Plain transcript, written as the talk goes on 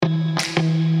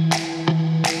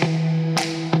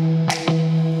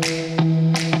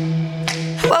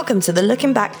Welcome to the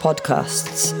Looking Back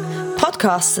podcasts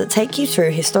that take you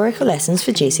through historical lessons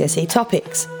for GCSE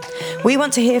topics. We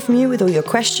want to hear from you with all your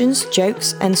questions,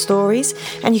 jokes and stories,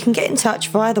 and you can get in touch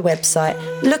via the website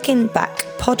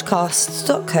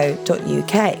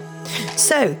lookingbackpodcasts.co.uk.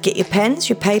 So get your pens,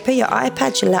 your paper, your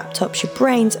iPads, your laptops, your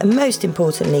brains, and most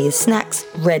importantly your snacks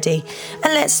ready,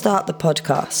 and let's start the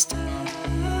podcast.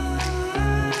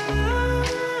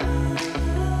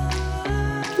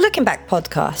 Looking Back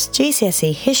podcast,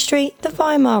 GCSE History, the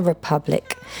Weimar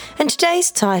Republic. And today's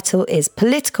title is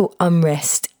Political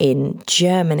Unrest in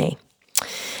Germany.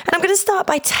 And I'm going to start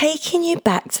by taking you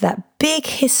back to that big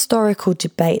historical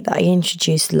debate that I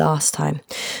introduced last time,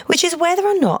 which is whether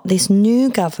or not this new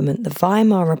government, the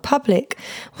Weimar Republic,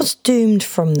 was doomed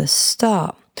from the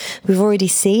start. We've already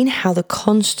seen how the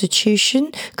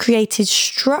constitution created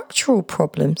structural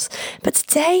problems, but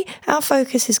today our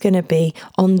focus is going to be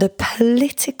on the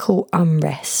political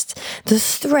unrest, the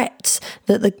threats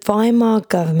that the Weimar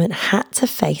government had to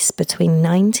face between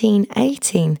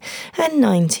 1918 and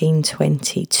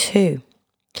 1922.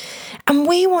 And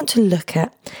we want to look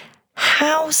at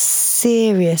how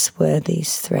serious were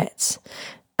these threats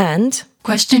and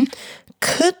Question.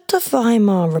 Could the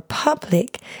Weimar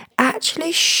Republic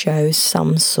actually show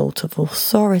some sort of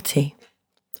authority?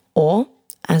 Or,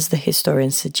 as the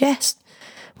historians suggest,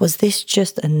 was this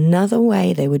just another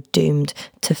way they were doomed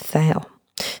to fail?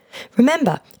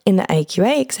 Remember, in the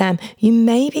AQA exam, you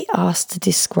may be asked to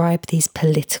describe these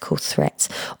political threats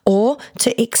or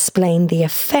to explain the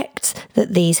effects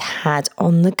that these had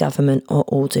on the government or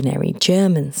ordinary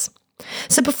Germans.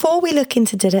 So before we look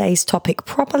into today's topic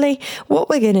properly, what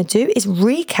we're going to do is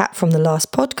recap from the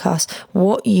last podcast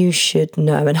what you should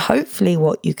know and hopefully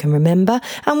what you can remember.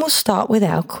 And we'll start with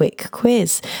our quick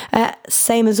quiz.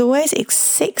 Same as always, it's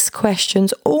 6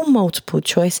 questions, all multiple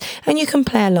choice, and you can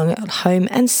play along at home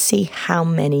and see how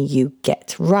many you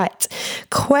get right.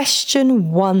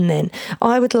 Question 1 then.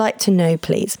 I would like to know,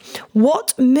 please,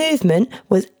 what movement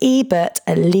was Ebert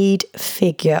a lead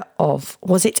figure of?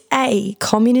 Was it A,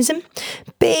 communism,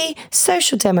 B,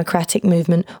 social democratic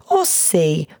movement, or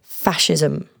C,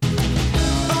 fascism?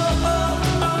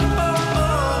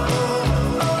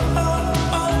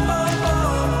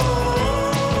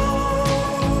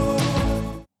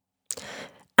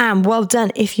 And well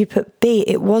done if you put B,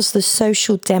 it was the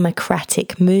social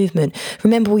democratic movement.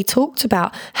 Remember, we talked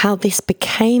about how this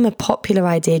became a popular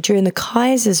idea during the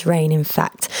Kaiser's reign, in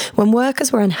fact, when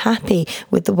workers were unhappy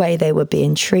with the way they were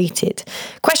being treated.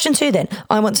 Question 2 then,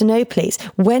 I want to know, please,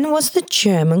 when was the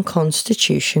German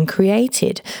constitution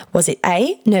created? Was it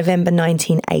A, November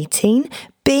 1918,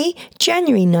 B,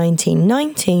 January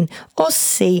 1919, or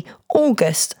C,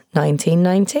 August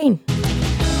 1919?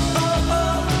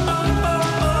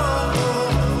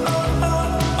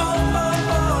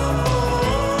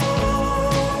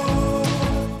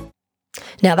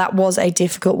 Now, that was a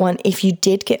difficult one. If you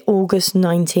did get August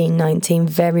 1919,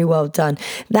 very well done.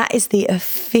 That is the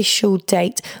official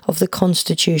date of the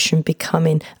Constitution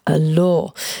becoming a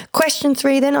law. Question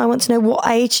 3 then, I want to know, what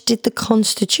age did the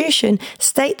Constitution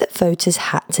state that voters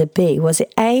had to be? Was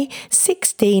it A,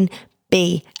 16,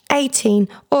 B, 18,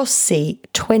 or C,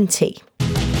 20?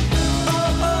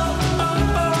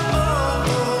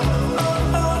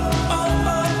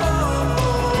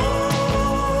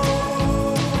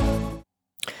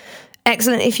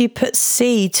 Excellent if you put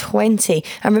C, 20.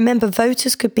 And remember,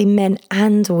 voters could be men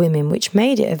and women, which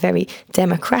made it a very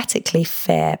democratically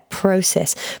fair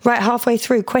process. Right, halfway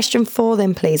through. Question 4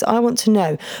 then, please. I want to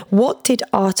know, what did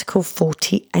Article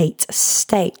 48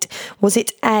 state? Was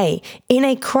it A, in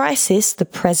a crisis, the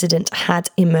president had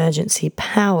emergency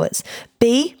powers?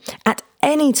 B, at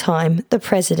any time the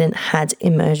president had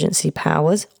emergency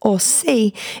powers, or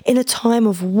C, in a time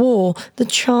of war, the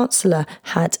chancellor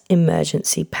had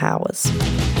emergency powers?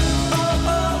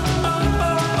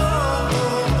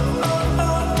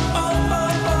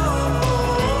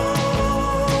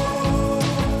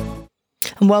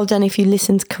 And well done if you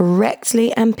listened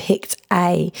correctly and picked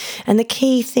A. And the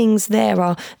key things there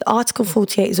are that Article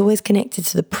 48 is always connected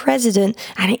to the president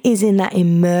and it is in that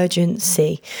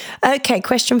emergency. Okay,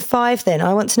 question 5 then.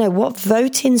 I want to know, what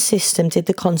voting system did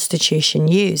the Constitution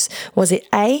use? Was it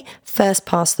A, first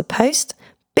past the post,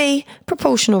 B,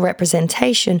 proportional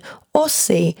representation, or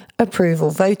C,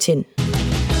 approval voting?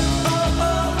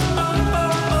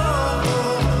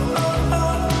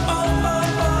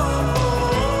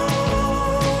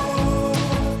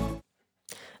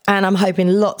 And I'm hoping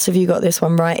lots of you got this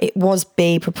one right. It was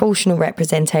B, proportional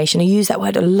representation. I used that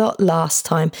word a lot last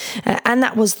time. And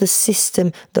that was the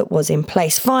system that was in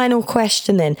place. Final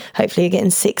question then. Hopefully you're getting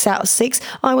 6 out of 6.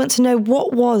 I want to know,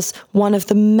 what was one of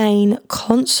the main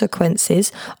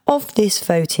consequences of this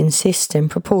voting system,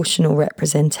 proportional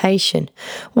representation?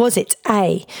 Was it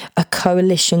A, a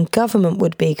coalition government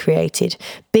would be created,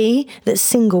 B, that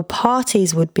single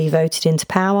parties would be voted into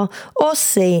power, or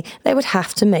C, they would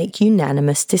have to make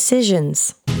unanimous decisions?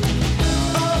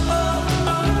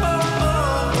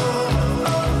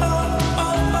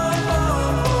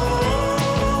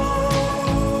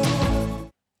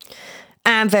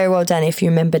 And very well done if you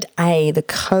remembered A, the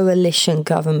coalition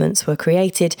governments were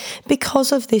created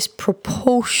because of this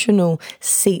proportional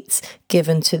seats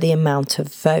given to the amount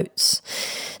of votes.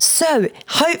 So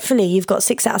hopefully you've got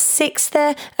 6 out of 6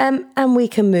 there, and we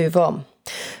can move on.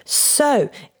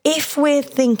 So if we're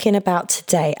thinking about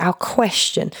today, our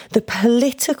question, the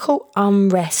political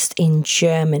unrest in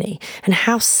Germany and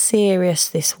how serious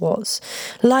this was,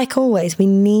 like always, we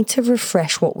need to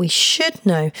refresh what we should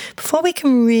know before we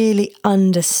can really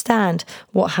understand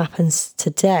what happens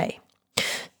today.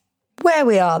 Where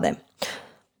we are then.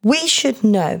 We should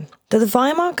know that the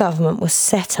Weimar government was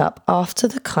set up after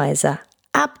the Kaiser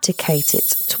abdicated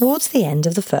towards the end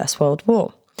of the First World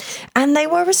War. And they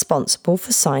were responsible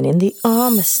for signing the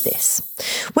armistice,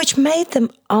 which made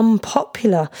them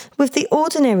unpopular with the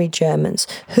ordinary Germans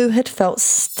who had felt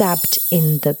stabbed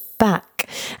in the back.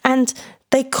 And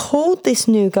they called this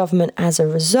new government as a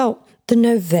result the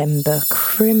November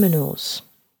Criminals.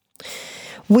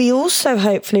 We also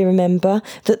hopefully remember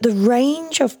that the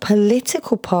range of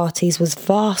political parties was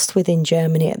vast within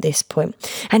Germany at this point,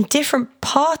 and different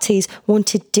parties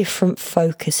wanted different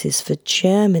focuses for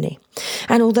Germany.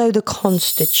 And although the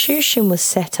constitution was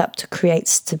set up to create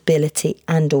stability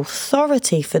and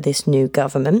authority for this new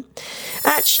government,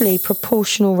 actually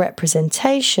proportional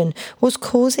representation was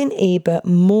causing Ebert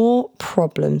more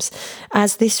problems,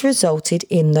 as this resulted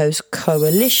in those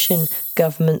coalition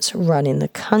governments running the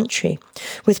country,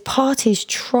 with parties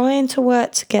trying to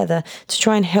work together to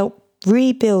try and help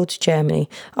rebuild Germany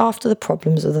after the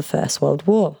problems of the First World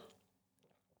War.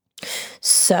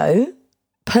 So,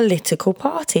 political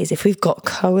parties. If we've got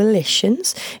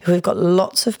coalitions, if we've got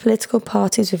lots of political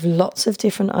parties with lots of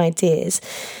different ideas,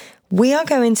 we are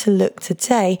going to look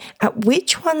today at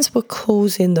which ones were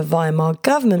causing the Weimar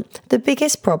government the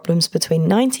biggest problems between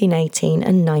 1918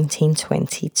 and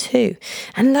 1922.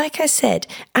 And like I said,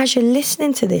 as you're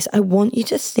listening to this, I want you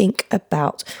to think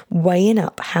about weighing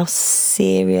up how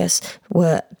serious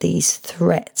were these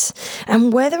threats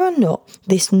and whether or not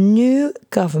this new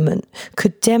government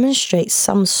could demonstrate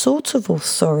some sort of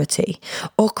authority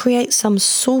or create some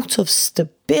sort of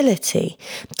stability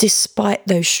despite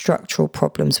those structural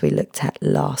problems we looked at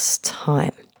last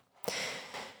time.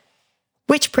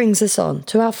 Which brings us on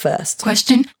to our first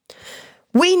question.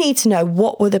 We need to know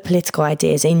what were the political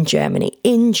ideas in Germany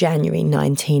in January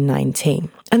 1919.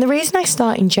 And the reason I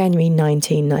start in January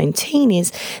 1919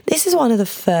 is this is one of the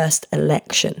first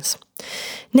elections.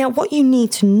 Now, what you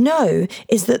need to know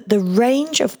is that the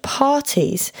range of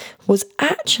parties was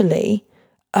actually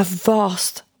a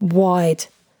vast, wide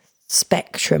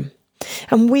spectrum.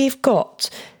 And we've got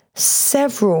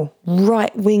several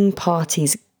right-wing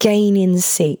parties gaining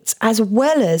seats, as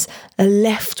well as a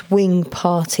left-wing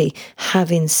party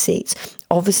having seats.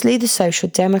 Obviously, the Social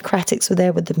Democrats were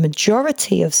there with the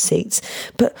majority of seats,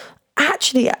 but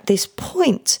actually at this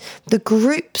point, the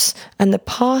groups and the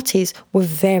parties were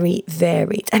very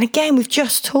varied. And again, we've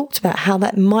just talked about how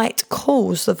that might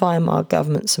cause the Weimar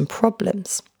government some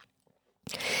problems.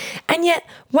 And yet,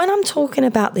 when I'm talking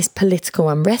about this political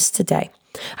unrest today,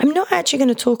 I'm not actually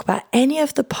going to talk about any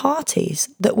of the parties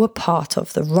that were part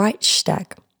of the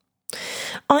Reichstag.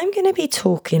 I'm going to be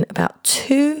talking about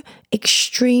two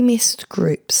extremist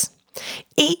groups,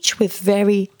 each with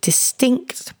very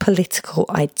distinct political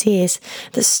ideas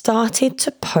that started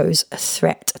to pose a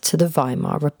threat to the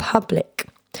Weimar Republic.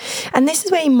 And this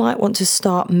is where you might want to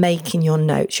start making your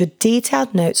notes, your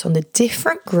detailed notes on the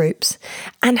different groups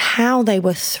and how they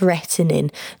were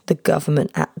threatening the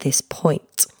government at this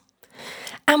point.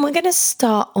 And we're going to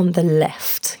start on the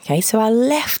left, okay? So our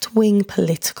left-wing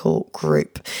political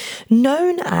group,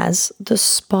 known as the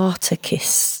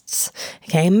Spartakists,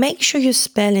 okay? And make sure you're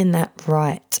spelling that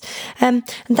right.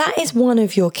 That is one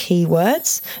of your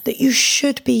keywords that you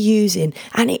should be using,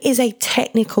 and it is a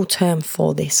technical term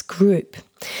for this group.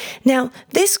 Now,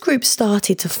 this group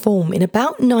started to form in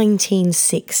about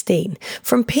 1916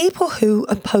 from people who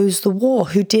opposed the war,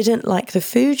 who didn't like the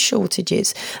food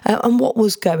shortages and what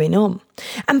was going on.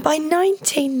 And by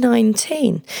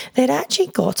 1919, they'd actually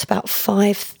got about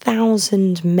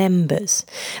 5,000 members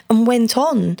and went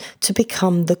on to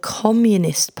become the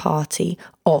Communist Party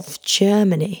of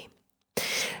Germany.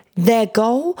 Their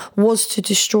goal was to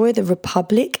destroy the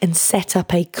Republic and set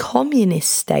up a communist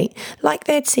state like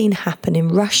they'd seen happen in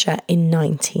Russia in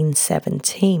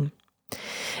 1917.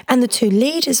 And the two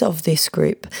leaders of this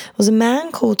group was a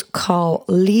man called Karl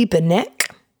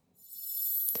Liebknecht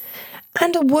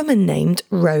and a woman named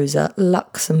Rosa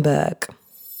Luxemburg.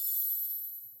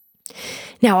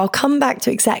 Now, I'll come back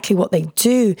to exactly what they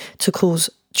do to cause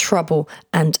trouble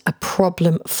and a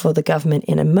problem for the government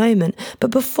in a moment.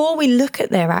 But before we look at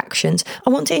their actions, I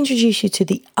want to introduce you to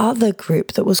the other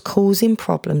group that was causing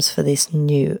problems for this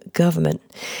new government.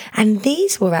 And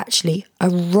these were actually a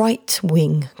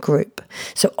right-wing group,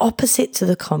 so opposite to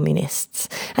the communists.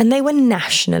 And they were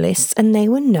nationalists and they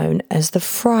were known as the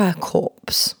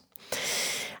Freikorps.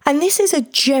 And this is a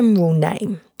general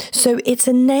name. So it's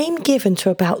a name given to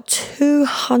about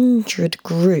 200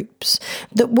 groups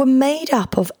that were made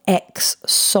up of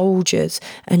ex-soldiers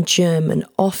and German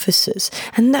officers.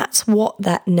 And that's what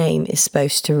that name is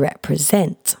supposed to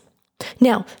represent.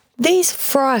 Now, these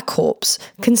Freikorps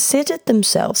considered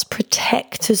themselves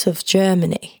protectors of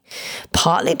Germany,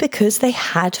 partly because they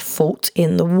had fought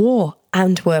in the war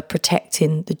and were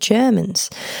protecting the Germans,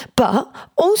 but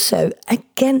also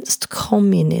against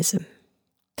communism.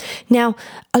 Now,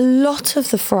 a lot of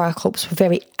the Freikorps were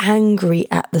very angry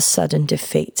at the sudden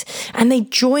defeat, and they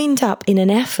joined up in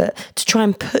an effort to try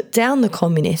and put down the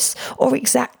communists or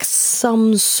exact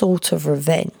some sort of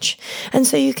revenge. And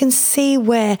so you can see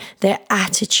where their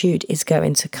attitude is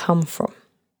going to come from.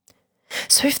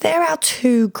 So if there are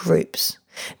two groups,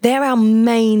 they're our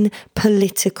main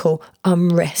political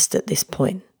unrest at this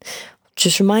point.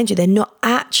 Just remind you, they're not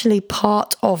actually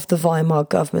part of the Weimar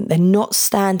government. They're not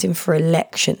standing for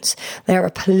elections. They're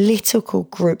a political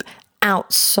group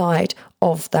outside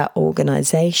of that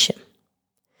organisation.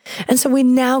 And so we're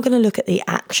now going to look at the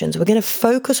actions. We're going to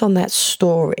focus on that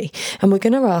story and we're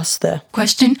going to ask the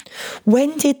question,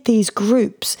 when did these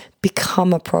groups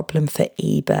become a problem for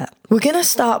Ebert? We're going to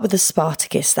start with the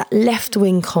Spartakists, that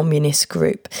left-wing communist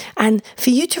group. And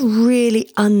for you to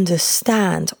really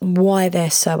understand why they're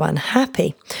so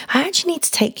unhappy, I actually need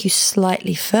to take you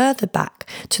slightly further back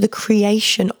to the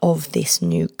creation of this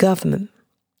new government.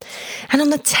 And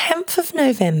on the 10th of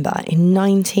November in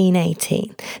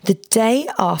 1918, the day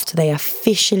after they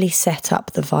officially set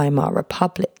up the Weimar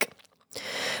Republic,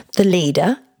 the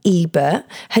leader, Ebert,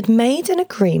 had made an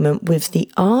agreement with the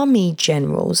army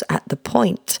generals at the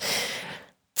point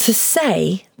to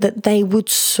say that they would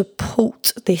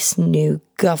support this new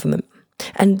government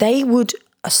and they would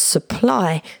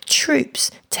supply troops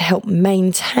to help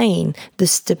maintain the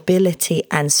stability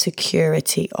and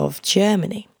security of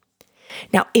Germany.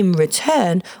 Now, in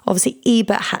return, obviously,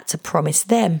 Ebert had to promise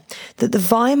them that the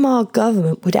Weimar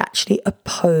government would actually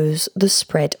oppose the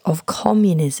spread of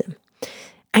communism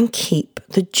and keep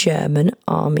the German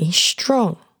army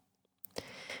strong. Now,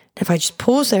 if I just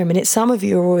pause there a minute, some of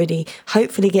you are already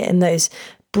hopefully getting those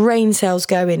brain cells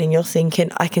going and you're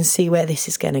thinking, I can see where this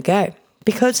is going to go.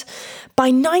 Because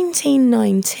by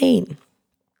 1919,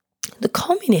 the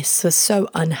communists were so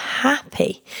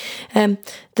unhappy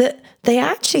that they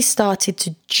actually started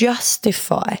to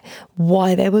justify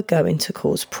why they were going to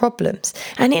cause problems.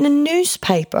 And in a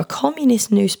newspaper, a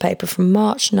communist newspaper from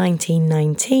March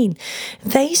 1919,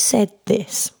 they said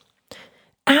this: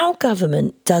 "Our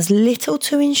government does little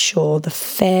to ensure the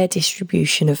fair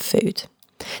distribution of food.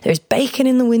 There is bacon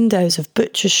in the windows of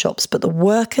butcher shops, but the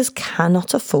workers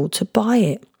cannot afford to buy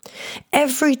it.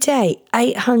 Every day,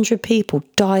 800 people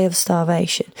die of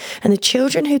starvation, and the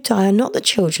children who die are not the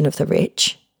children of the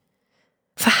rich.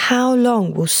 For how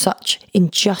long will such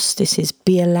injustices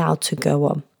be allowed to go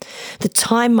on? The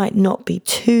time might not be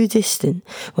too distant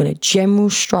when a general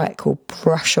strike will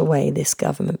brush away this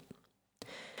government."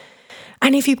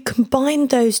 And if you combine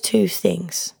those two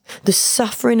things, the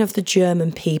suffering of the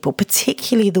German people,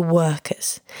 particularly the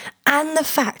workers, and the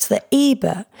fact that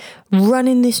Ebert,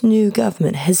 running this new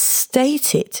government, has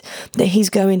stated that he's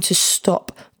going to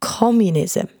stop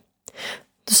communism,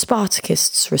 the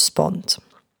Spartakists respond.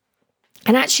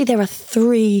 And actually, there are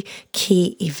three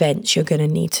key events you're going to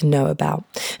need to know about.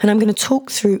 And I'm going to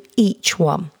talk through each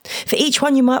one. For each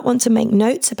one, you might want to make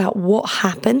notes about what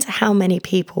happened, how many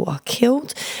people are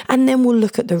killed, and then we'll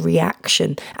look at the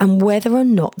reaction and whether or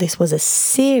not this was a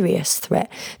serious threat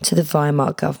to the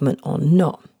Weimar government or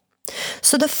not.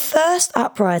 So the first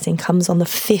uprising comes on the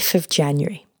 5th of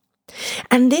January.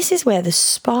 And this is where the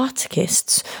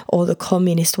Spartakists, or the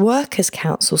Communist Workers'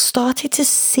 Council, started to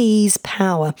seize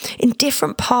power in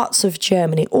different parts of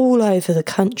Germany, all over the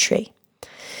country.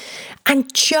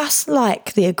 And just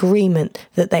like the agreement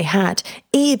that they had,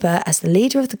 Ebert, as the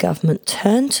leader of the government,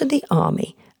 turned to the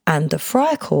army and the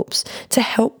Freikorps to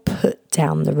help put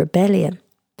down the rebellion.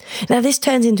 Now, this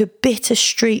turns into bitter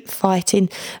street fighting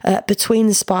between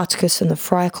the Spartacus and the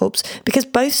Freikorps because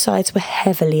both sides were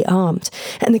heavily armed.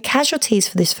 And the casualties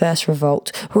for this first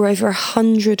revolt were over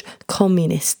 100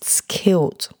 communists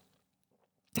killed.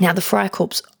 Now, the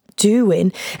Freikorps do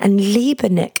win, and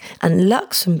Lieberknecht and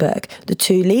Luxemburg, the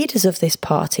two leaders of this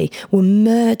party, were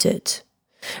murdered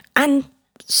and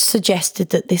suggested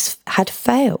that this had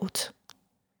failed.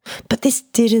 But this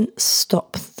didn't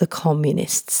stop the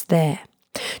communists there.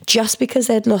 Just because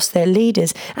they'd lost their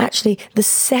leaders, actually, the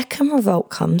second revolt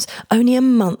comes only a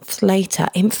month later,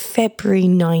 in February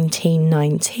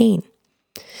 1919.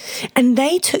 And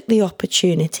they took the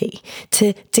opportunity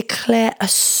to declare a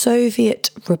Soviet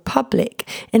republic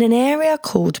in an area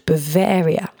called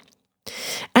Bavaria.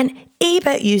 And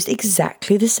Ebert used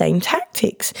exactly the same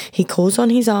tactics. He calls on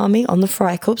his army, on the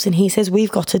Freikorps, and he says,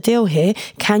 we've got a deal here.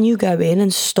 Can you go in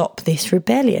and stop this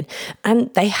rebellion?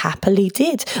 And they happily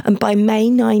did. And by May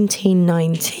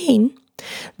 1919,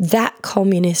 that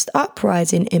communist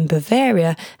uprising in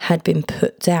Bavaria had been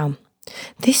put down.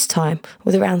 This time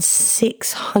with around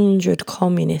 600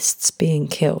 communists being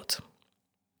killed.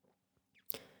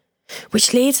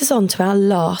 Which leads us on to our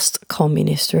last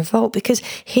communist revolt, because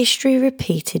history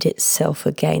repeated itself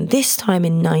again, this time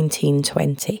in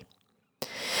 1920,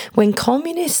 when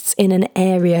communists in an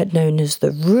area known as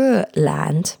the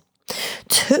Ruhrland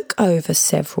took over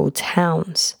several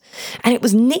towns, and it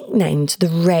was nicknamed the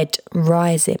Red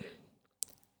Rising.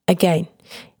 Again,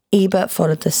 Ebert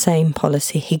followed the same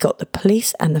policy. He got the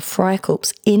police and the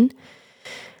Freikorps in,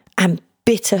 and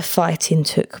bitter fighting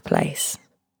took place.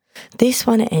 This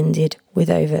one ended with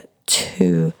over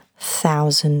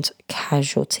 2,000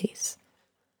 casualties.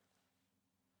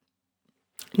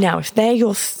 Now, if they're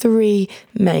your three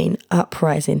main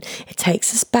uprising, it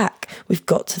takes us back. We've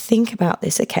got to think about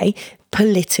this, okay?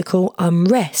 Political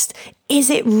unrest. Is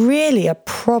it really a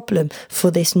problem for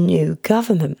this new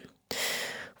government?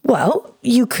 Well,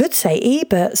 you could say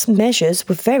Ebert's measures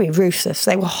were very ruthless.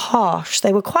 They were harsh.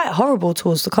 They were quite horrible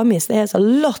towards the communists. There's a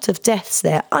lot of deaths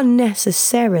there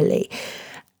unnecessarily.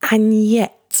 And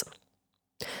yet,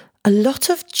 a lot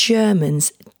of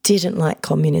Germans didn't like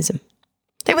communism.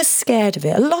 They were scared of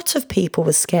it. A lot of people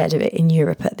were scared of it in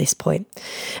Europe at this point.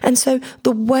 And so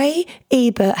the way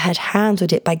Ebert had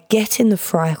handled it by getting the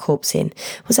Freikorps in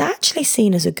was actually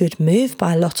seen as a good move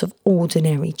by a lot of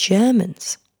ordinary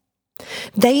Germans.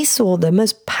 They saw them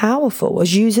as powerful,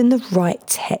 as using the right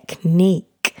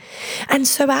technique. And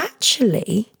so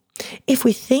actually, if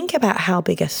we think about how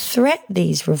big a threat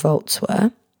these revolts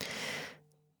were,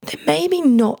 they're maybe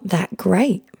not that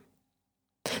great.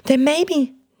 They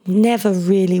maybe never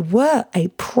really were a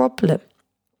problem.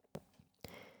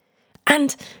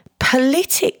 And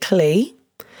politically,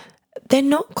 they're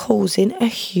not causing a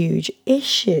huge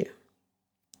issue.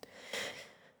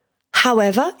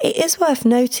 However, it is worth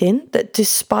noting that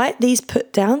despite these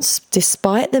put-downs,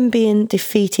 despite them being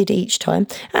defeated each time,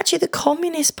 actually the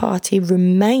Communist Party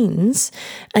remains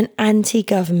an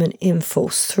anti-government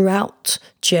impulse throughout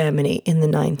Germany in the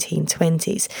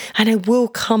 1920s. And I will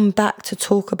come back to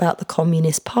talk about the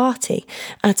Communist Party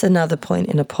at another point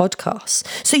in a podcast.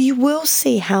 So you will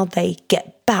see how they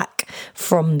get back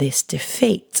from this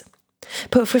defeat.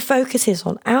 But if we focus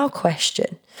on our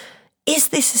question, is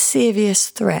this a serious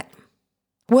threat?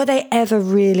 Were they ever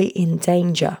really in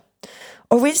danger?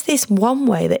 Or is this one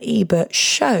way that Ebert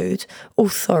showed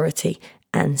authority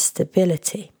and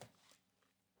stability?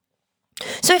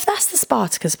 So if that's the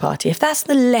Spartacus Party, if that's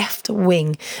the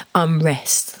left-wing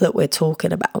unrest that we're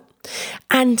talking about,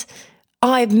 and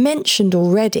I've mentioned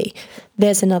already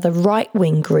there's another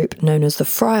right-wing group known as the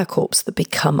Freikorps that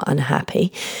become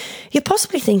unhappy, you're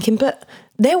possibly thinking, but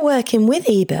they're working with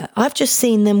Ebert. I've just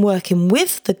seen them working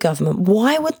with the government.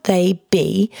 Why would they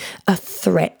be a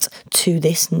threat to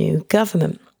this new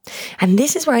government? And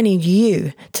this is where I need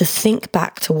you to think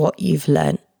back to what you've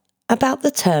learned about the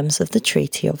terms of the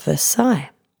Treaty of Versailles.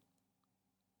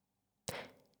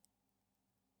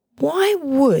 Why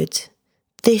would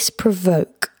this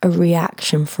provoke a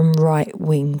reaction from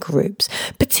right-wing groups?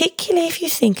 Particularly if you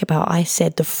think about, I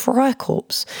said the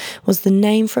Freikorps was the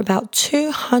name for about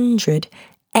 200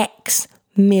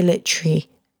 ex-military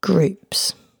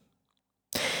groups.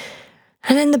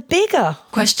 And then the bigger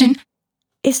question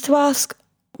is to ask,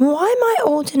 why might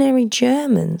ordinary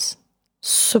Germans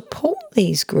support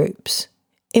these groups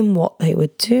in what they were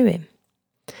doing?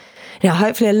 Now,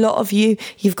 hopefully a lot of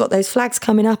you've got those flags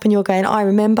coming up and you're going, I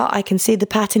remember, I can see the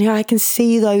pattern here, I can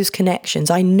see those connections.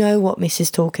 I know what Miss is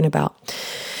talking about.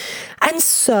 And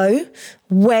so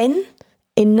when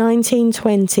in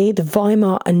 1920, the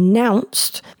Weimar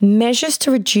announced measures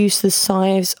to reduce the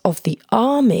size of the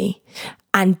army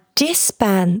and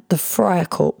disband the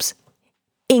Freikorps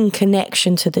in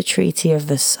connection to the Treaty of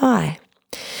Versailles,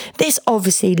 this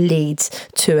obviously leads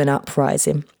to an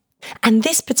uprising. And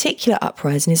this particular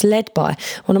uprising is led by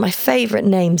one of my favourite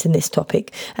names in this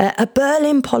topic, a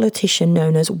Berlin politician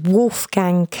known as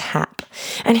Wolfgang Kapp.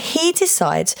 And he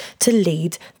decides to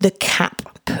lead the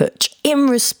Kapp Putsch in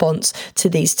response to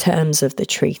these terms of the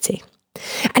treaty.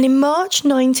 And in March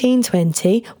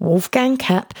 1920, Wolfgang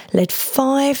Kapp led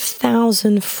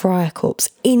 5,000 Freikorps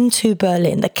into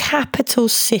Berlin, the capital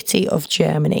city of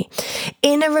Germany,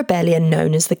 in a rebellion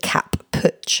known as the Kapp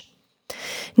Putsch.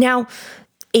 Now,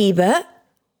 Ebert,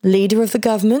 leader of the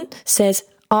government, says,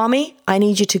 Army, I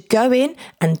need you to go in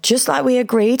and just like we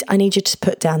agreed, I need you to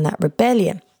put down that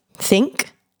rebellion.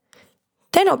 Think?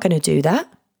 They're not going to do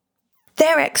that.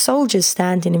 They're ex-soldiers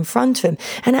standing in front of him.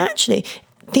 And actually,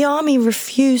 the army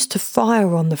refused to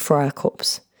fire on the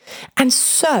Freikorps. And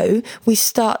so we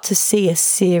start to see a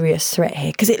serious threat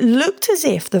here because it looked as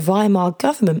if the Weimar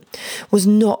government was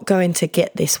not going to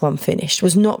get this one finished,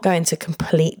 was not going to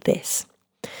complete this.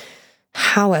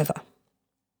 However,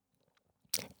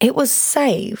 it was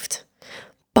saved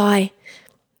by,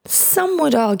 some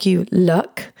would argue,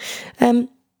 luck, that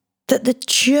the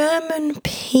German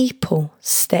people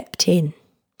stepped in,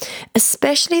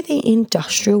 especially the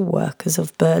industrial workers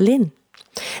of Berlin.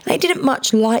 They didn't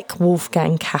much like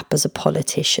Wolfgang Kapp as a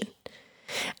politician,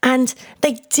 and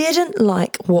they didn't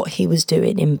like what he was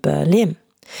doing in Berlin.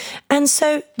 And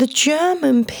so the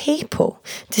German people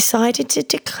decided to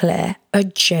declare a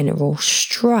general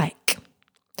strike.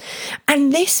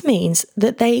 And this means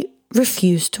that they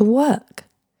refused to work.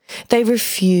 They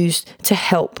refused to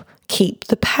help keep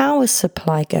the power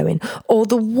supply going or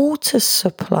the water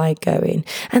supply going.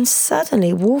 And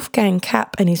suddenly Wolfgang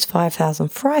Kapp and his 5,000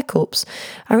 Freikorps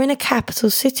are in a capital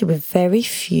city with very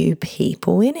few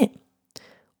people in it.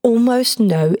 Almost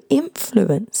no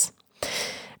influence.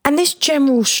 And this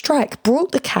general strike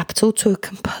brought the capital to a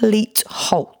complete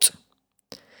halt.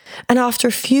 And after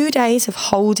a few days of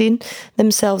holding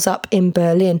themselves up in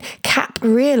Berlin, Kapp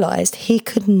realised he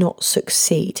could not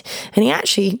succeed. And he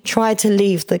actually tried to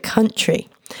leave the country.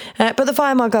 But the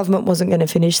Weimar government wasn't going to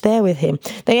finish there with him.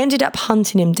 They ended up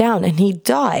hunting him down and he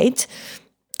died,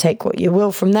 take what you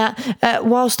will from that,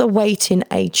 whilst awaiting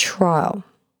a trial.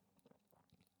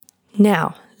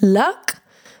 Now, luck,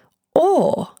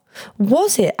 or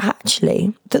was it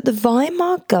actually that the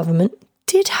Weimar government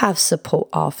did have support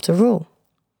after all?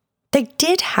 They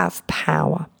did have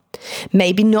power.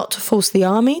 Maybe not to force the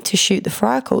army to shoot the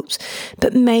Freikorps,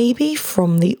 but maybe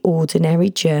from the ordinary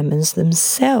Germans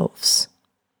themselves.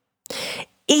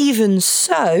 Even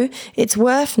so, it's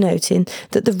worth noting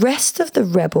that the rest of the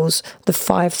rebels, the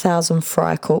 5,000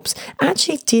 Freikorps,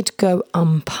 actually did go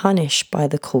unpunished by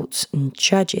the courts and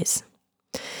judges.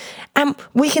 And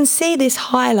we can see this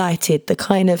highlighted, the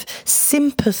kind of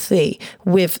sympathy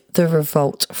with the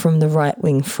revolt from the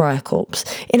right-wing Freikorps,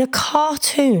 in a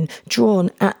cartoon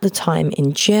drawn at the time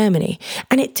in Germany.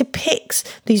 And it depicts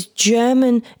these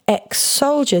German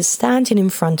ex-soldiers standing in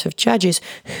front of judges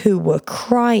who were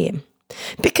crying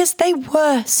because they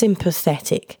were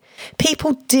sympathetic.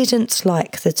 People didn't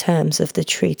like the terms of the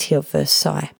Treaty of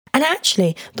Versailles. And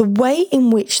actually, the way in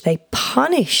which they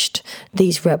punished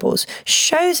these rebels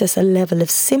shows us a level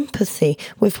of sympathy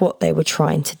with what they were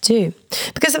trying to do.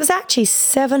 Because there was actually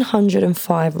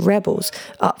 705 rebels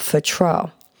up for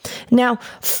trial. Now,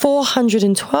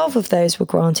 412 of those were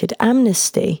granted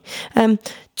amnesty.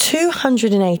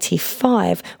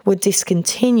 285 were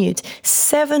discontinued,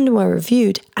 7 were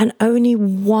reviewed, and only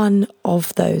 1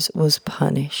 of those was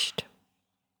punished.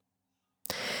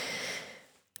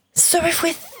 So if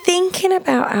we're thinking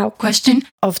about our question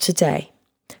of today,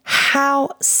 how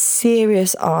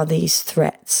serious are these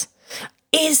threats?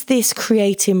 Is this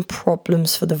creating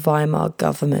problems for the Weimar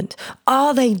government?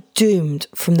 Are they doomed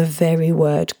from the very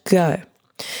word go?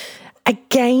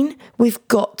 Again, we've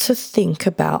got to think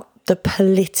about the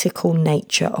political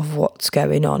nature of what's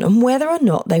going on and whether or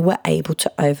not they were able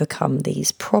to overcome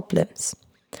these problems.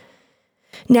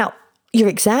 Now, your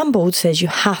exam board says you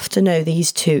have to know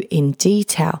these two in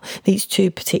detail, these two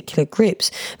particular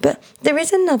groups. But there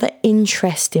is another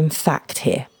interesting fact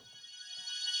here.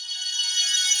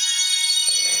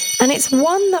 And it's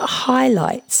one that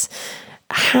highlights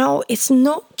how it's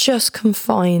not just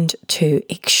confined to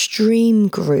extreme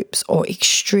groups or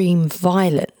extreme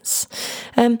violence.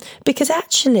 Because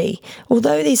actually,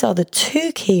 although these are the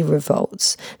two key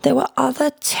revolts, there were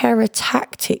other terror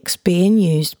tactics being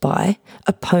used by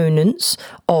opponents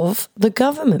of the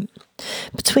government.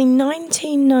 Between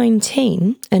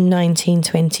 1919 and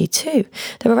 1922,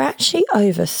 there were actually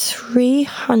over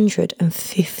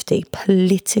 350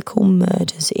 political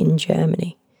murders in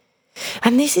Germany.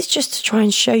 And this is just to try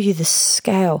and show you the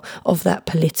scale of that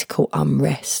political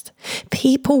unrest.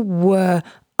 People were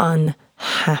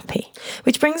unhappy.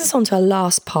 Which brings us on to our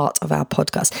last part of our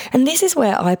podcast. And this is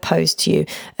where I pose to you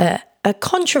a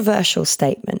controversial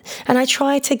statement. And I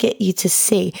try to get you to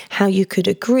see how you could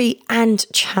agree and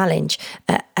challenge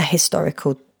a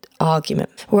historical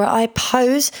argument, where I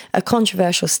pose a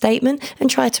controversial statement and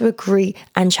try to agree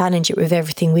and challenge it with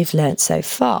everything we've learned so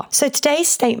far. So today's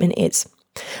statement is: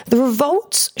 the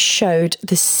revolts showed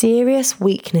the serious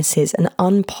weaknesses and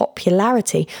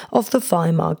unpopularity of the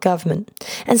Weimar government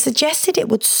and suggested it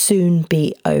would soon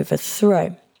be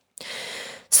overthrown.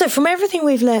 So from everything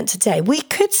we've learnt today, we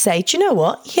could say, do you know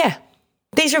what? Yeah,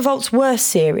 these revolts were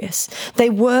serious. They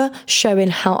were showing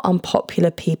how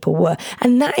unpopular people were.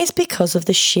 And that is because of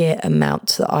the sheer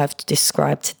amount that I've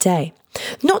described today.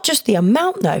 Not just the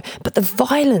amount though, but the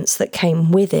violence that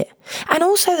came with it. And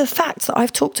also the fact that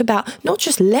I've talked about not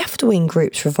just left-wing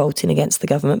groups revolting against the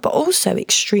government, but also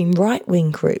extreme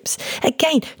right-wing groups.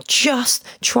 Again, just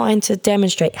trying to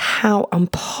demonstrate how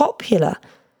unpopular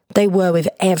they were with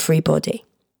everybody.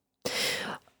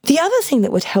 The other thing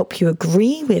that would help you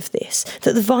agree with this,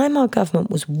 that the Weimar government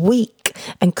was weak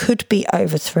and could be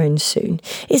overthrown soon,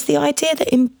 is the idea that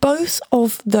in both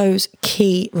of those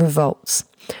key revolts,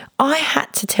 I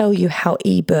had to tell you how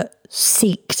Ebert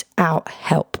seeked out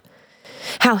help.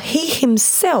 How he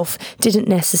himself didn't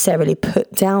necessarily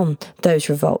put down those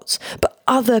revolts, but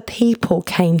other people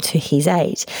came to his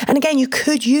aid. And again, you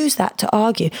could use that to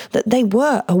argue that they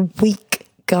were a weak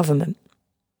government.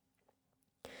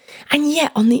 And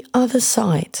yet, on the other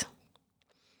side,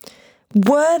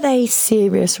 were they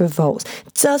serious revolts?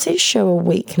 Does it show a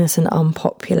weakness and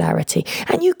unpopularity?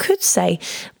 And you could say,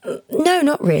 no,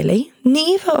 not really.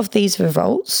 Neither of these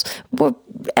revolts were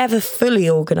ever fully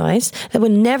organised. There were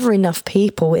never enough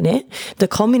people in it. The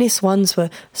communist ones were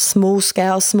small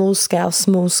scale.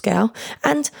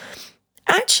 And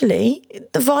actually,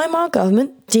 the Weimar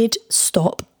government did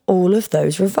stop all of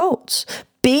those revolts.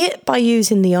 Be it by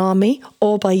using the army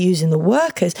or by using the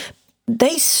workers,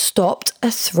 they stopped a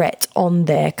threat on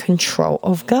their control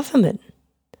of government.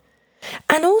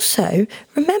 And also,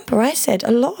 remember I said a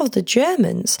lot of the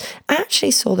Germans actually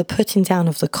saw the putting down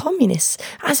of the communists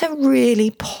as a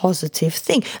really positive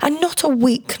thing and not a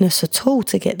weakness at all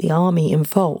to get the army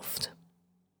involved.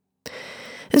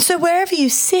 And so wherever you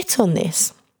sit on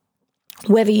this,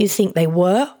 whether you think they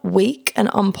were weak and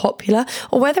unpopular,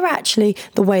 or whether actually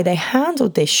the way they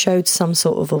handled this showed some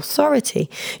sort of authority,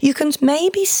 you can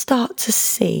maybe start to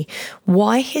see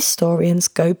why historians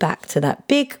go back to that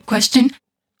big question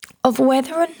of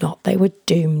whether or not they were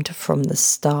doomed from the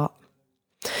start.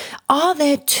 Are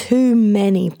there too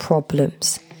many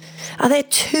problems? Are there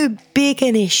too big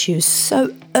an issue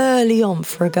so early on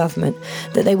for a government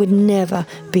that they would never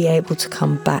be able to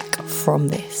come back from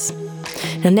this?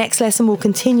 Now, next lesson, we'll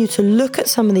continue to look at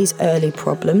some of these early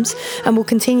problems and we'll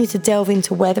continue to delve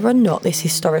into whether or not this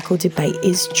historical debate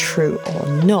is true or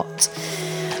not.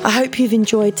 I hope you've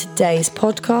enjoyed today's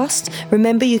podcast.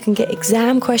 Remember, you can get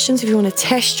exam questions if you want to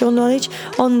test your knowledge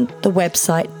on the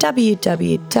website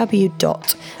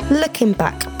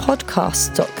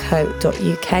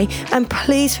www.lookingbackpodcast.co.uk, and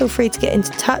please feel free to get into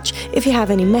touch if you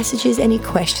have any messages, any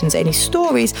questions, any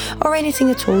stories, or anything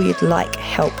at all you'd like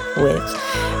help with.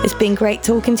 It's been great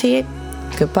talking to you.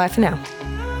 Goodbye for now.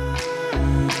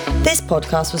 This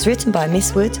podcast was written by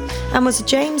Miss Wood and was a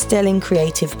James Delling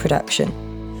creative production.